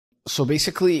So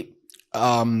basically,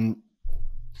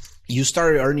 you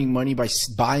started earning money by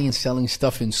buying and selling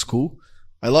stuff in school.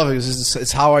 I love it because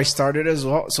it's how I started as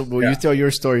well. So will you tell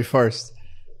your story first?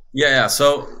 Yeah.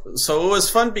 So it was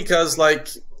fun because like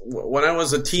when I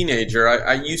was a teenager,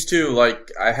 I used to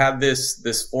like, I had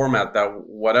this format that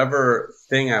whatever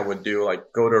thing I would do,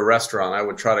 like go to a restaurant, I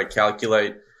would try to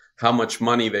calculate how much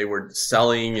money they were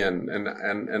selling and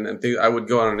I would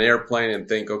go on an airplane and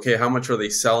think, okay, how much are they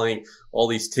selling all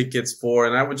these tickets for?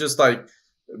 And I would just like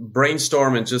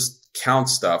brainstorm and just count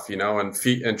stuff, you know, and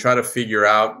try to figure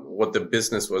out what the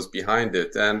business was behind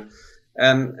it. And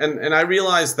I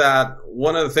realized that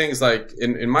one of the things, like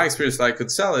in my experience, that I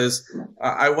could sell is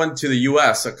I went to the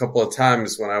US a couple of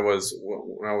times when I was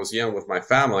young with my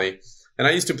family, and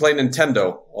I used to play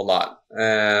Nintendo a lot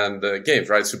and games,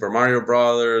 right? Super Mario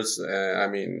Brothers. I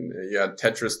mean, you had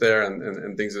Tetris there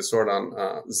and things of sort on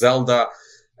Zelda.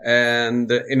 And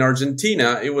in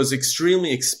Argentina, it was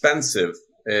extremely expensive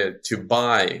to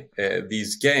buy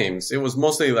these games. It was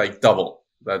mostly like double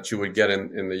that you would get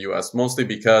in the US, mostly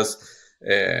because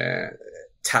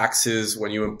taxes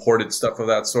when you imported stuff of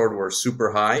that sort were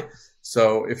super high.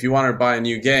 So if you wanted to buy a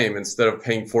new game, instead of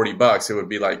paying $40, it would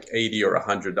be like $80 or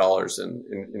 $100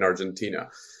 in Argentina.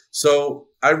 So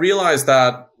I realized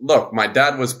that, look, my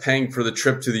dad was paying for the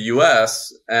trip to the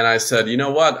US, and I said, you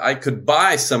know what? I could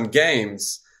buy some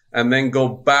games and then go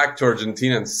back to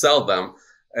Argentina and sell them.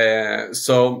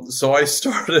 So I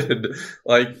started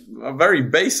like a very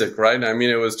basic, right? I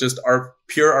mean, it was just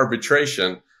pure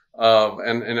arbitration.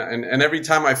 And every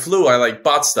time I flew, I like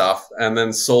bought stuff and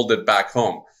then sold it back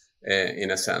home,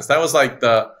 in a sense. That was like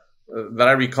that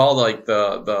I recall, like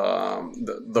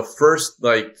the first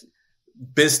like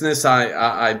business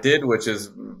I did, which is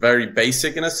very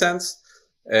basic in a sense.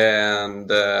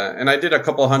 And I did a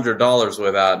couple $100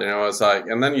 with that, you know. It's like,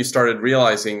 and then you started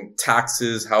realizing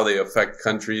taxes, how they affect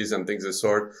countries and things of the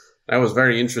sort. And I was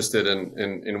very interested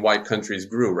in why countries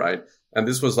grew, right? And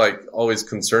this was like always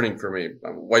concerning for me.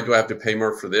 Why do I have to pay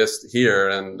more for this here?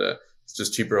 And it's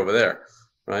just cheaper over there,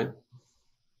 right?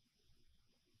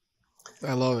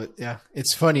 I love it. Yeah.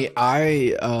 It's funny.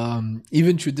 I,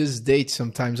 even to this date,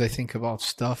 sometimes I think about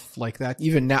stuff like that.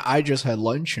 Even now, I just had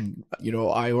lunch and, you know,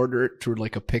 I ordered through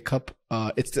like a pickup.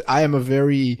 I'm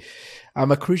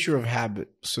a creature of habit.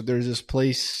 So there's this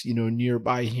place, you know,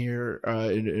 nearby here,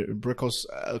 in Brickles,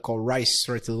 called Rice,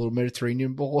 right? The little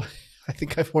Mediterranean bowl. I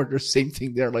think I've ordered the same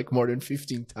thing there like more than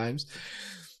 15 times.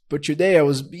 But today I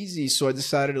was busy, so I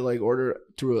decided to like order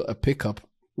through a pickup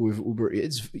with Uber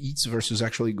Eats versus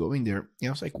actually going there. And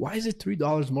I was like, why is it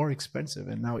 $3 more expensive?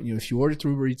 And now, you know, if you order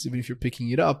through Uber Eats, even if you're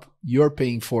picking it up, you're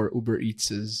paying for Uber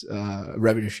Eats'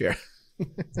 revenue share.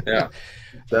 Yeah,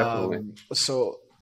 definitely. So